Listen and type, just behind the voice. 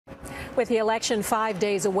With the election 5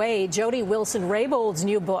 days away, Jody Wilson-Raybould's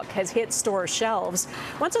new book has hit store shelves.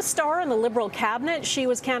 Once a star in the Liberal cabinet, she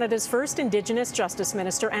was Canada's first Indigenous Justice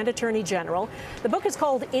Minister and Attorney General. The book is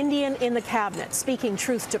called Indian in the Cabinet, Speaking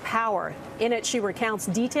Truth to Power. In it, she recounts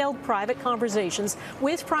detailed private conversations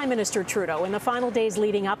with Prime Minister Trudeau in the final days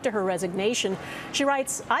leading up to her resignation. She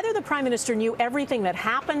writes, either the Prime Minister knew everything that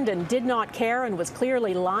happened and did not care and was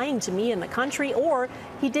clearly lying to me and the country, or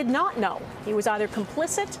he did not know. He was either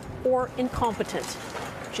complicit or incompetent.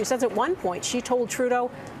 She says at one point she told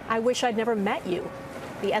Trudeau, "I wish I'd never met you."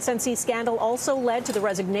 The SNC scandal also led to the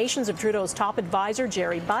resignations of Trudeau's top advisor,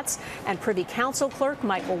 Gerry Butts, and Privy Council clerk,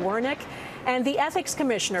 Michael Wernick. And the Ethics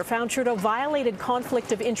Commissioner found Trudeau violated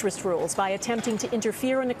conflict of interest rules by attempting to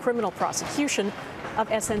interfere in the criminal prosecution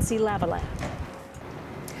of SNC-Lavalin.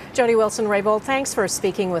 Jody Wilson-Raybould, thanks for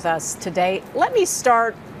speaking with us today. Let me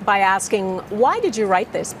start by asking, why did you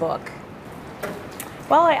write this book?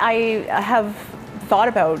 Well, I have thought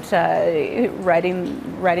about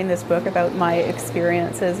writing this book about my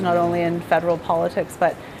experiences, not only in federal politics,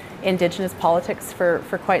 but Indigenous politics for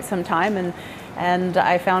quite some time. And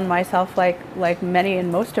I found myself, like many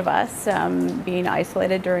and most of us, being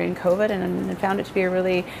isolated during COVID, and found it to be a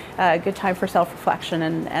really good time for self-reflection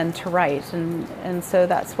and to write. And so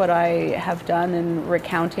that's what I have done in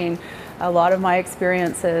recounting a lot of my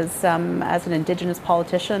experiences as an Indigenous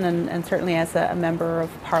politician and certainly as a member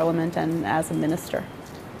of Parliament and as a minister.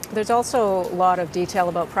 There's also a lot of detail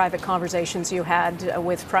about private conversations you had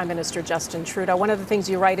with Prime Minister Justin Trudeau. One of the things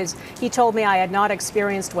you write is, he told me I had not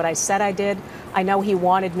experienced what I said I did. I know he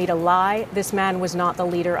wanted me to lie. This man was not the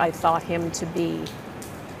leader I thought him to be.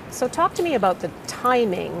 So talk to me about the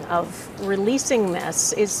timing of releasing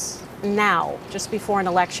this is now, just before an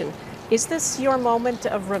election. Is this your moment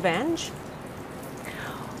of revenge?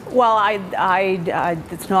 Well,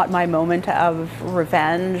 it's not my moment of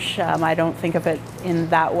revenge. I don't think of it in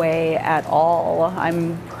that way at all.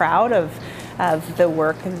 I'm proud of the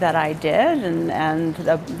work that I did and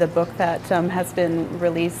the book that has been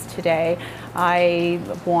released today. I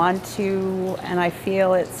want to, and I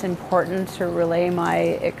feel it's important to relay my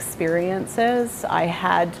experiences. I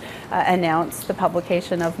had announced the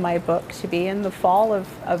publication of my book to be in the fall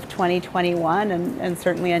of 2021 and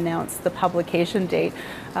certainly announced the publication date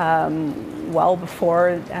well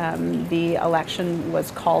before the election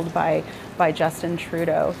was called by Justin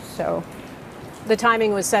Trudeau. So the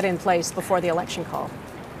timing was set in place before the election call.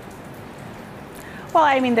 Well,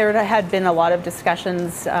 I mean, there had been a lot of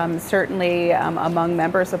discussions, certainly among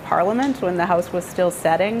members of Parliament when the House was still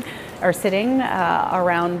sitting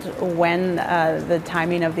around when the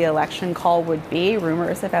timing of the election call would be.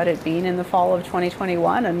 Rumors about it being in the fall of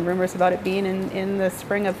 2021 and rumors about it being in the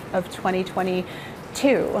spring of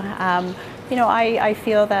 2022. You know, I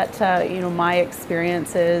feel that, you know, my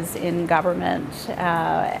experiences in government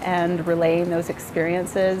and relaying those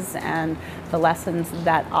experiences and the lessons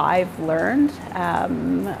that I've learned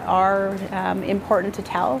are important to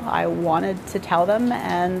tell. I wanted to tell them,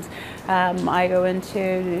 and I go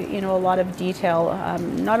into, you know, a lot of detail,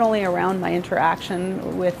 not only around my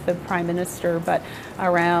interaction with the Prime Minister, but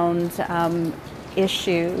around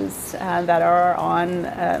issues that are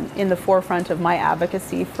in the forefront of my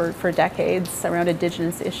advocacy for decades, around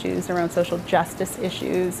Indigenous issues, around social justice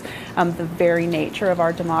issues, the very nature of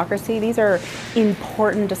our democracy. These are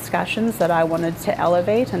important discussions that I wanted to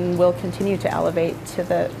elevate and will continue to elevate to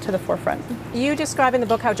the forefront. You describe in the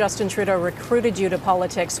book how Justin Trudeau recruited you to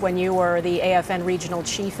politics when you were the AFN regional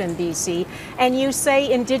chief in BC, and you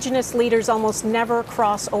say Indigenous leaders almost never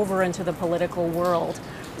cross over into the political world.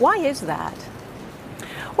 Why is that?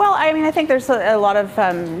 Well, I mean, I think there's a lot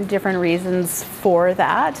of different reasons for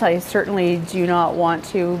that. I certainly do not want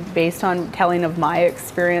to, based on telling of my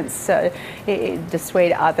experience,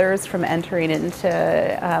 dissuade others from entering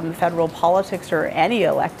into federal politics or any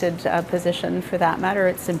elected position for that matter.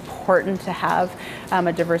 It's important to have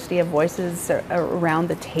a diversity of voices around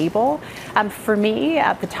the table. For me,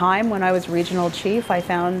 at the time when I was regional chief, I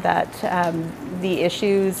found that the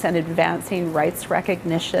issues and advancing rights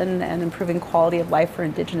recognition and improving quality of life for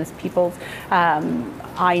Indigenous peoples,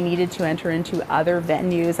 I needed to enter into other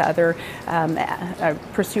venues,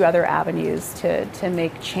 pursue other avenues to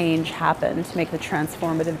make change happen, to make the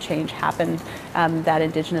transformative change happen that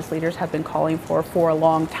Indigenous leaders have been calling for a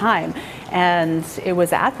long time. And it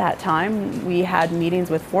was at that time we had meetings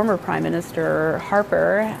with former Prime Minister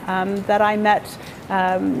Harper that I met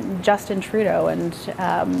Justin Trudeau, and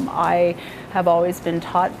I have always been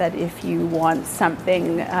taught that if you want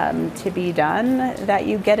something to be done, that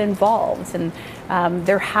you get involved. And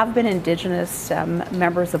there have been Indigenous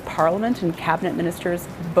members of Parliament and cabinet ministers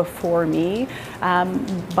before me,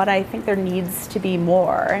 but I think there needs to be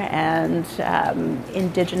more, and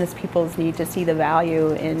Indigenous peoples need to see the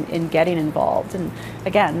value in getting involved. And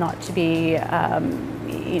again, not to be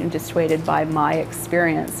dissuaded by my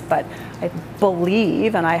experience, but I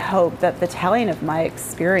believe and I hope that the telling of my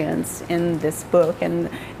experience in this book and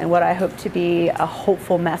what I hope to be a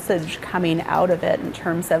hopeful message coming out of it in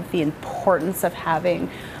terms of the importance of having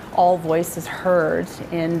all voices heard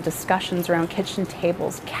in discussions around kitchen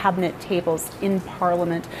tables, cabinet tables, in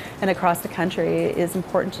Parliament and across the country is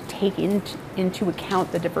important to take into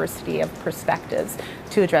account the diversity of perspectives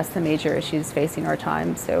to address the major issues facing our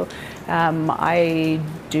time. So I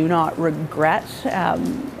do not regret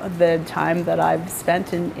the time that I've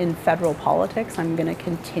spent in federal politics. I'm going to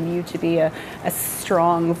continue to be a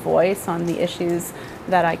strong voice on the issues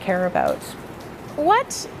that I care about.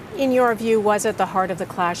 What, in your view, was at the heart of the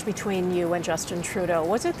clash between you and Justin Trudeau?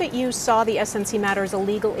 Was it that you saw the SNC matter as a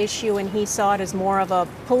legal issue and he saw it as more of a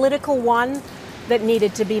political one that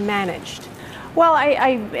needed to be managed? Well,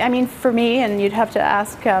 I mean, for me, and you'd have to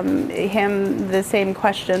ask him the same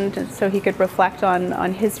question so he could reflect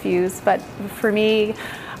on his views, but for me,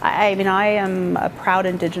 I mean, I am a proud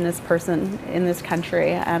Indigenous person in this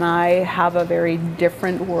country, and I have a very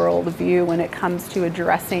different worldview when it comes to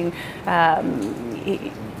addressing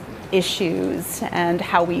issues and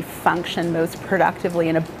how we function most productively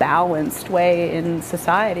in a balanced way in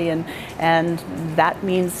society, and that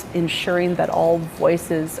means ensuring that all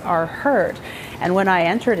voices are heard. And when I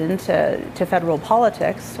entered into federal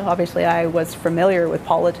politics, obviously I was familiar with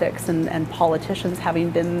politics and politicians, having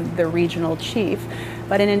been the regional chief.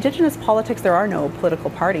 But in Indigenous politics, there are no political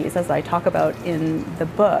parties, as I talk about in the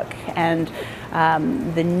book. And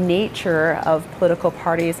the nature of political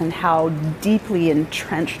parties and how deeply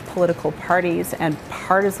entrenched political parties and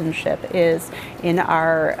partisanship is in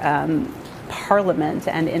our Parliament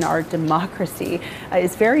and in our democracy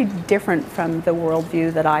is very different from the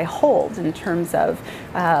worldview that I hold in terms of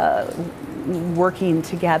working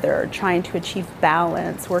together, trying to achieve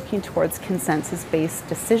balance, working towards consensus-based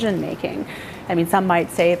decision-making. I mean, some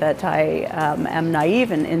might say that I am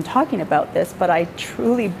naive in talking about this, but I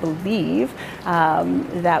truly believe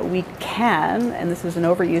that we can, and this is an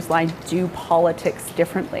overused line, do politics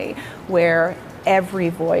differently, where every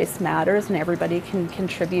voice matters and everybody can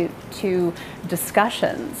contribute to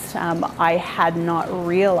discussions. I had not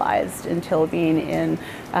realized until being in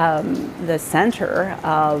the center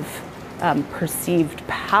of perceived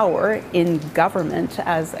power in government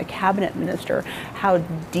as a cabinet minister, how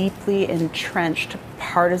deeply entrenched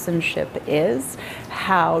partisanship is,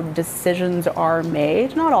 how decisions are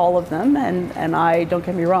made, not all of them, and I, don't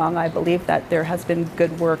get me wrong, I believe that there has been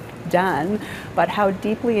good work done, but how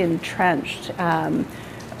deeply entrenched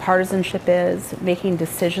partisanship is, making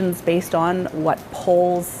decisions based on what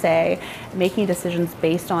polls say, making decisions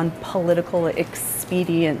based on political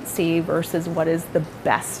expediency versus what is the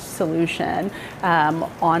best solution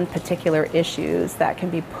on particular issues that can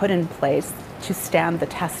be put in place to stand the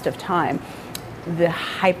test of time. The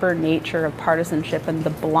hyper nature of partisanship and the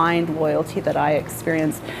blind loyalty that I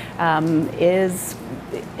experienced is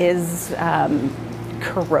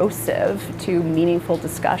corrosive to meaningful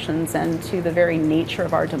discussions and to the very nature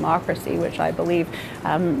of our democracy, which I believe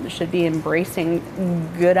should be embracing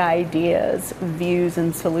good ideas, views,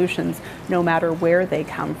 and solutions, no matter where they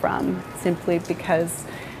come from, simply because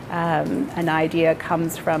an idea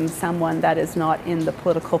comes from someone that is not in the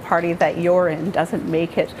political party that you're in doesn't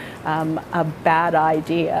make it a bad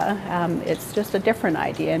idea. It's just a different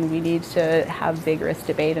idea, and we need to have vigorous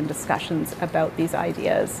debate and discussions about these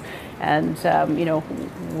ideas. And you know,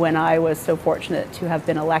 when I was so fortunate to have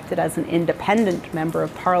been elected as an independent member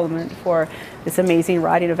of Parliament for this amazing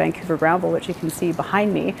riding of Vancouver-Granville, which you can see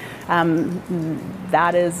behind me,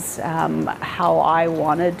 that is how I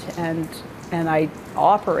wanted and I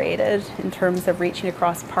operated in terms of reaching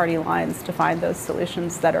across party lines to find those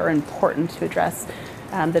solutions that are important to address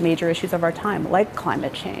the major issues of our time, like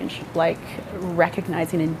climate change, like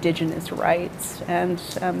recognizing Indigenous rights, and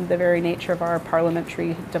the very nature of our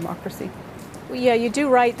parliamentary democracy. Yeah, you do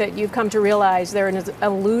write that you've come to realize there is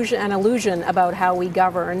an illusion about how we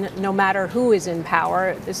govern, no matter who is in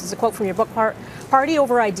power. This is a quote from your book, party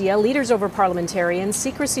over idea, leaders over parliamentarians,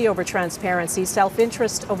 secrecy over transparency,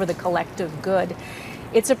 self-interest over the collective good.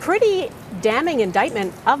 It's a pretty damning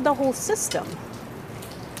indictment of the whole system.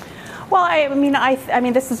 Well, I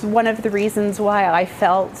mean, this is one of the reasons why I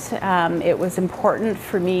felt it was important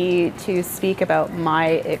for me to speak about my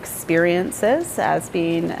experiences as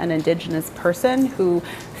being an Indigenous person who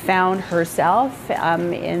found herself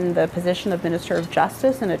in the position of Minister of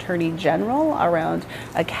Justice and Attorney General around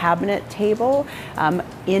a cabinet table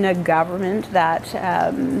in a government that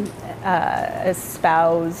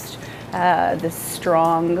espoused this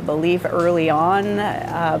strong belief early on,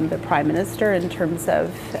 the Prime Minister, in terms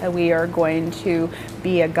of we are going to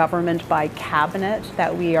be a government by cabinet,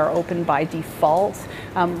 that we are open by default,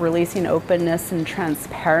 releasing openness and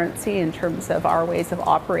transparency in terms of our ways of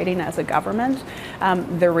operating as a government.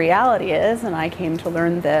 The reality is, and I came to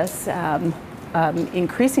learn this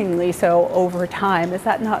increasingly so over time, is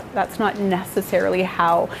that that's not necessarily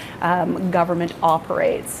how government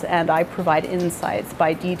operates. And I provide insights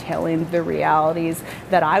by detailing the realities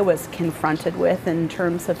that I was confronted with in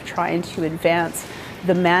terms of trying to advance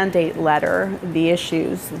the mandate letter, the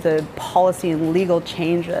issues, the policy and legal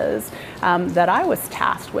changes that I was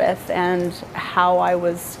tasked with, and how I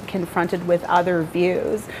was confronted with other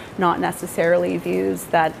views, not necessarily views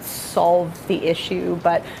that solve the issue,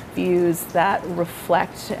 but views that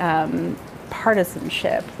reflect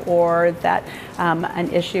partisanship, or that an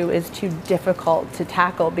issue is too difficult to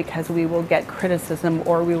tackle because we will get criticism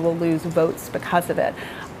or we will lose votes because of it.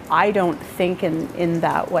 I don't think in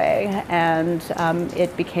that way, and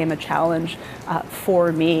it became a challenge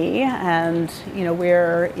for me. And you know,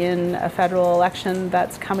 we're in a federal election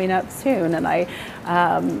that's coming up soon, and I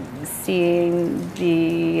seeing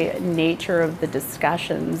the nature of the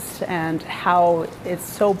discussions and how it's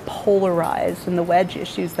so polarized, and the wedge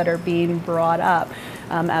issues that are being brought up,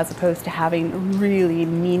 as opposed to having really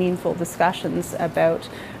meaningful discussions about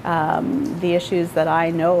the issues that I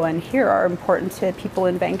know and hear are important to people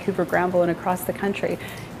in Vancouver, Granville, and across the country.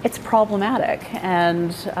 It's problematic,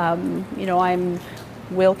 and you know,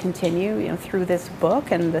 will continue, you know, through this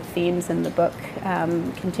book and the themes in the book,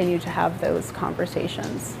 continue to have those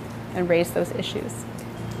conversations and raise those issues.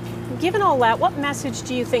 Given all that, what message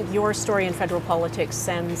do you think your story in federal politics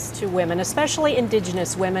sends to women, especially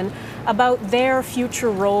Indigenous women, about their future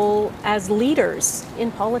role as leaders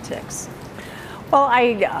in politics? Well,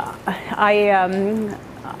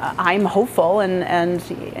 I'm hopeful, and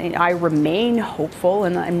I remain hopeful,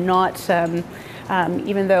 and I'm not,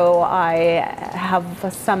 even though I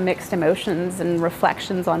have some mixed emotions and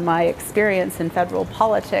reflections on my experience in federal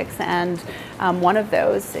politics, and one of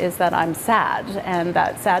those is that I'm sad, and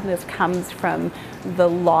that sadness comes from the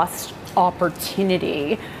lost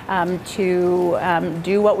opportunity to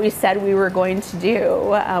do what we said we were going to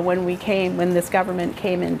do when this government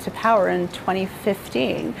came into power in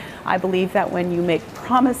 2015. I believe that when you make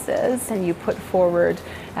promises and you put forward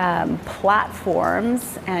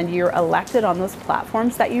platforms and you're elected on those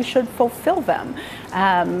platforms, that you should fulfill them.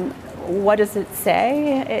 What does it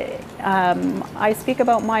say? I speak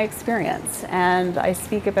about my experience, and I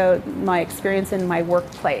speak about my experience in my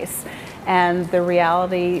workplace, and the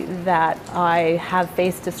reality that I have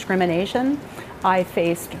faced discrimination. I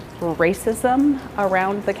faced racism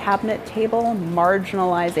around the cabinet table,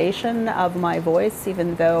 marginalization of my voice,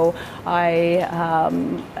 even though I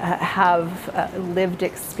have lived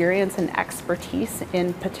experience and expertise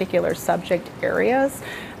in particular subject areas.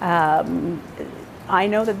 I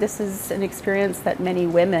know that this is an experience that many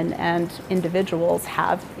women and individuals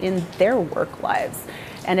have in their work lives,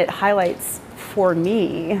 and it highlights for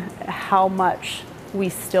me how much we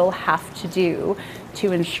still have to do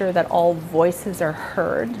to ensure that all voices are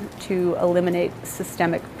heard, to eliminate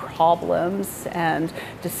systemic problems and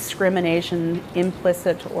discrimination,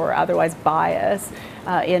 implicit or otherwise bias,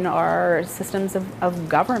 in our systems of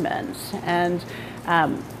government. And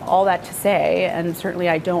all that to say, and certainly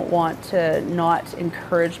I don't want to not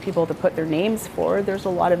encourage people to put their names forward. There's a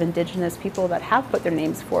lot of Indigenous people that have put their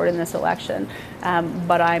names forward in this election,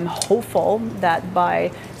 but I'm hopeful that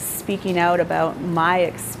by speaking out about my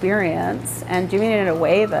experience and doing it in a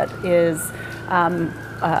way that is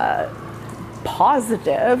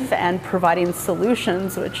positive and providing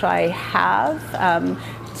solutions, which I have,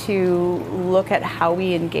 to look at how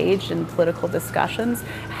we engage in political discussions,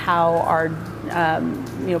 how our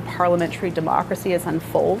parliamentary democracy is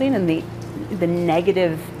unfolding, and the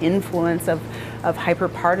negative influence of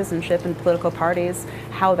hyperpartisanship in political parties,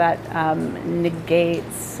 how that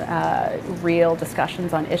negates real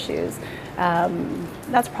discussions on issues.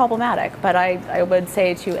 that's problematic. But I would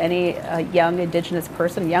say to any young Indigenous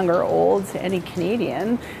person, young or old, any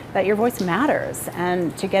Canadian, that your voice matters,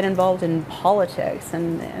 and to get involved in politics.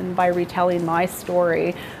 And by retelling my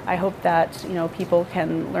story, I hope that people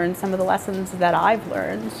can learn some of the lessons that I've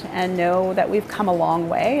learned and know that we've come a long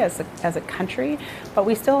way as a country, but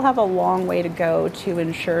we still have a long way to go to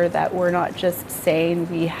ensure that we're not just saying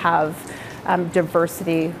we have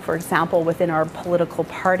diversity, for example, within our political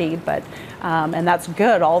party, but and that's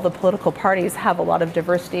good. All the political parties have a lot of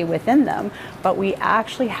diversity within them, but we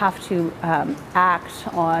actually have to act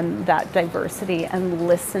on that diversity and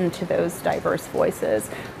listen to those diverse voices.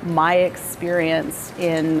 My experience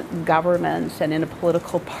in government and in a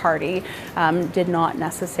political party did not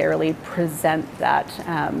necessarily present that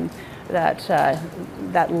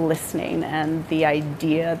listening, and the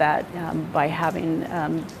idea that by having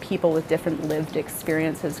people with different lived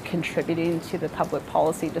experiences contributing to the public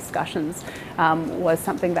policy discussions was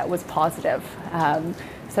something that was positive.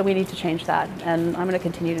 So we need to change that, and I'm going to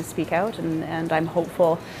continue to speak out, and I'm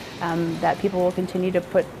hopeful that people will continue to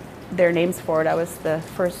put their names forward. I was the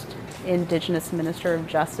first Indigenous Minister of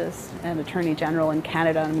Justice and Attorney General in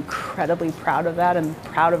Canada. I'm incredibly proud of that and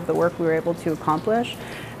proud of the work we were able to accomplish.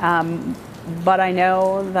 But I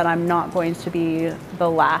know that I'm not going to be the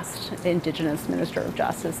last Indigenous Minister of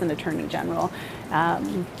Justice and Attorney General.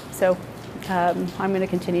 So I'm going to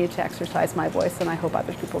continue to exercise my voice, and I hope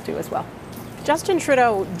other people do as well. Justin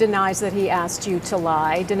Trudeau denies that he asked you to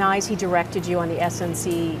lie, denies he directed you on the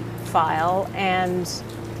SNC file, and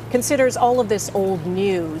considers all of this old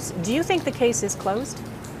news. Do you think the case is closed?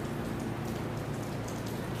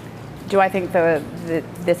 Do I think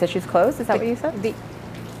this issue's closed? Is that what you said?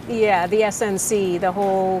 Yeah, the SNC,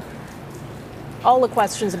 all the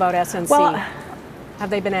questions about SNC, well, have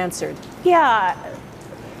they been answered? Yeah,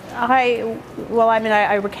 I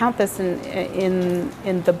recount this in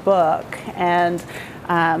the book, and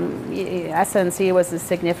SNC was a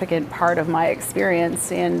significant part of my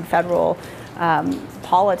experience in federal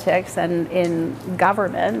politics and in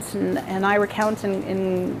government, and I recount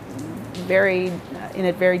in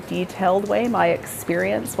a very detailed way my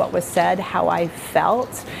experience, what was said, how I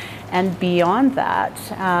felt. And beyond that,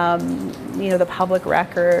 the public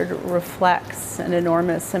record reflects an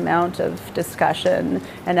enormous amount of discussion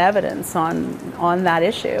and evidence on that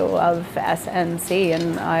issue of SNC,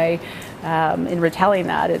 and in retelling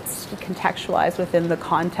that, it's contextualized within the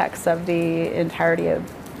context of the entirety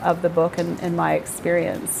of the book and my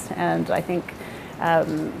experience. And I think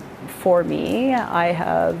for me, I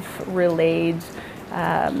have relayed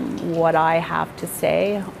what I have to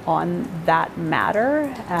say on that matter,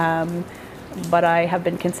 but I have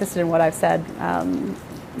been consistent in what I've said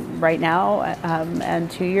right now and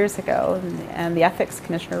 2 years ago, and the Ethics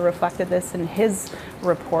Commissioner reflected this in his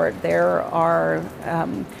report. There are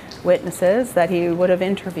witnesses that he would have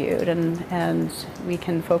interviewed, and we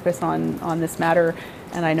can focus on this matter,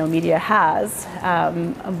 and I know media has,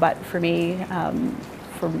 but for me,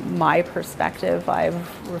 from my perspective,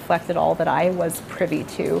 I've reflected all that I was privy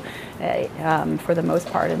to for the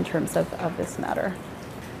most part in terms of this matter.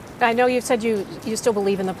 I know you said you still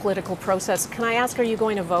believe in the political process. Can I ask, are you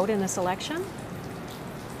going to vote in this election?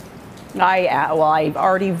 I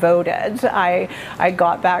already voted. I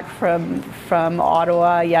got back from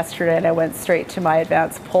Ottawa yesterday, and I went straight to my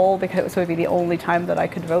advanced poll because it would be the only time that I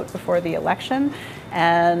could vote before the election.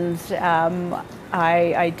 And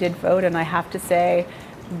I did vote, and I have to say,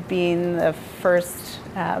 being the first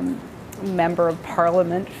member of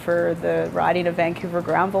Parliament for the riding of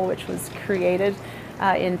Vancouver-Granville, which was created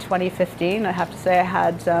in 2015, I have to say I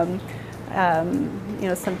had some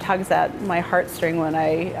tugs at my heartstring when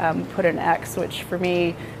I put an X, which for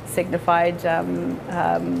me signified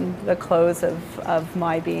the close of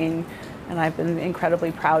my being, and I've been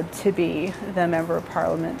incredibly proud to be the Member of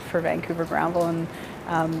Parliament for Vancouver-Granville, and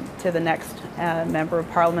to the next Member of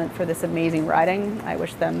Parliament for this amazing riding. I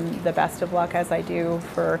wish them the best of luck, as I do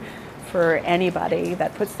for anybody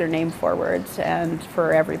that puts their name forward, and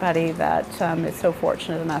for everybody that is so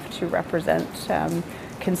fortunate enough to represent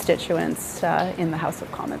constituents in the House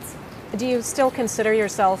of Commons. Do you still consider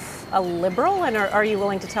yourself a Liberal, and are you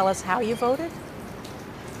willing to tell us how you voted?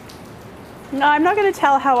 No, I'm not going to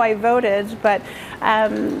tell how I voted, but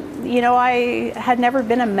I had never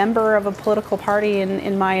been a member of a political party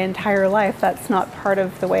in my entire life. That's not part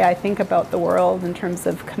of the way I think about the world in terms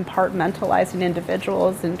of compartmentalizing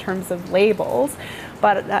individuals in terms of labels.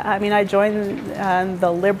 But I joined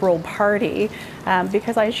the Liberal Party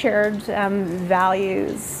because I shared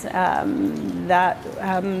values that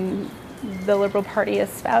the Liberal Party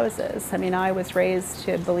espouses. I was raised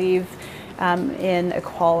to believe in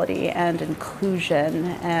equality and inclusion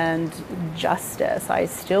and justice. I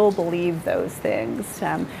still believe those things.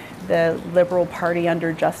 The Liberal Party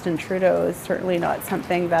under Justin Trudeau is certainly not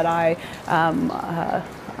something that I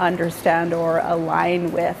understand or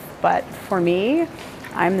align with, but for me,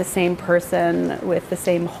 I'm the same person with the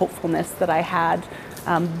same hopefulness that I had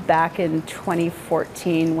back in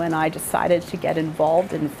 2014 when I decided to get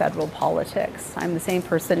involved in federal politics. I'm the same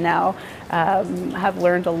person now, have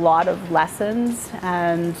learned a lot of lessons,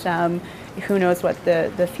 and who knows what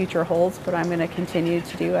the future holds, but I'm going to continue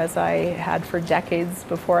to do as I had for decades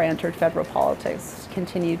before I entered federal politics,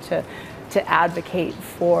 continue to advocate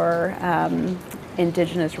for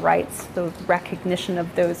Indigenous rights, the recognition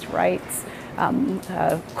of those rights,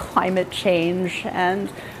 climate change,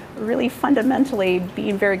 and really fundamentally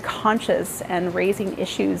being very conscious and raising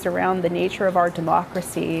issues around the nature of our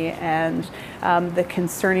democracy and the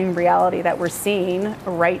concerning reality that we're seeing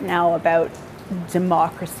right now about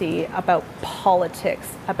democracy, about politics,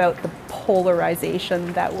 about the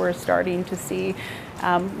polarization that we're starting to see.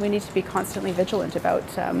 We need to be constantly vigilant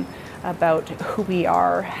about who we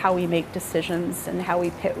are, how we make decisions, and how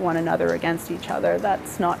we pit one another against each other.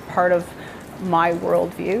 That's not part of my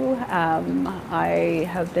worldview. I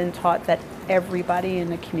have been taught that everybody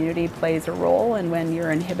in the community plays a role, and when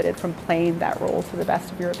you're inhibited from playing that role to the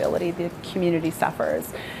best of your ability, the community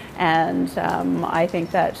suffers. And I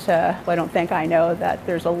think that, well, I don't think, I know that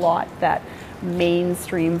there's a lot that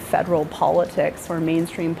mainstream federal politics or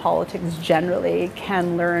mainstream politics generally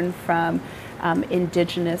can learn from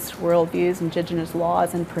Indigenous worldviews, Indigenous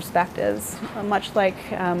laws and perspectives, much like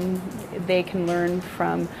they can learn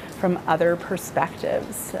from other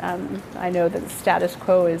perspectives. I know that the status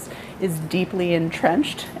quo is deeply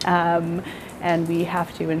entrenched, and we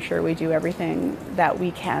have to ensure we do everything that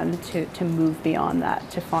we can to move beyond that,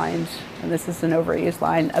 to find, and this is an overused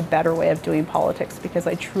line, a better way of doing politics, because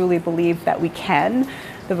I truly believe that we can.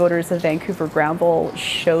 The voters of Vancouver-Granville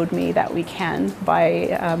showed me that we can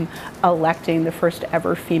by electing the first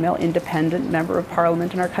ever female independent member of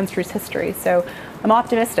parliament in our country's history. So I'm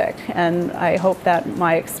optimistic, and I hope that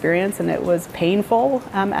my experience, and it was painful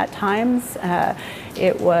at times,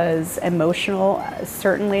 it was emotional,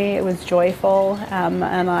 certainly it was joyful,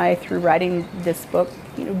 and I, through writing this book,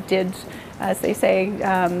 did, as they say,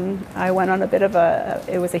 I went on a bit of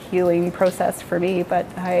it was a healing process for me, but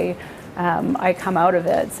I come out of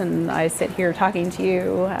it, and I sit here talking to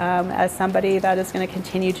you as somebody that is going to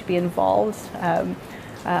continue to be involved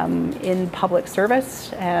in public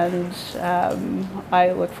service, and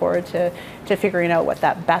I look forward to figuring out what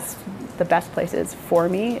the best place is for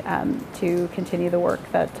me to continue the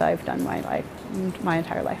work that I've done my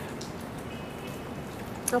entire life.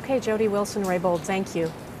 Okay, Jody Wilson-Raybould, thank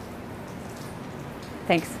you.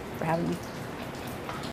 Thanks for having me.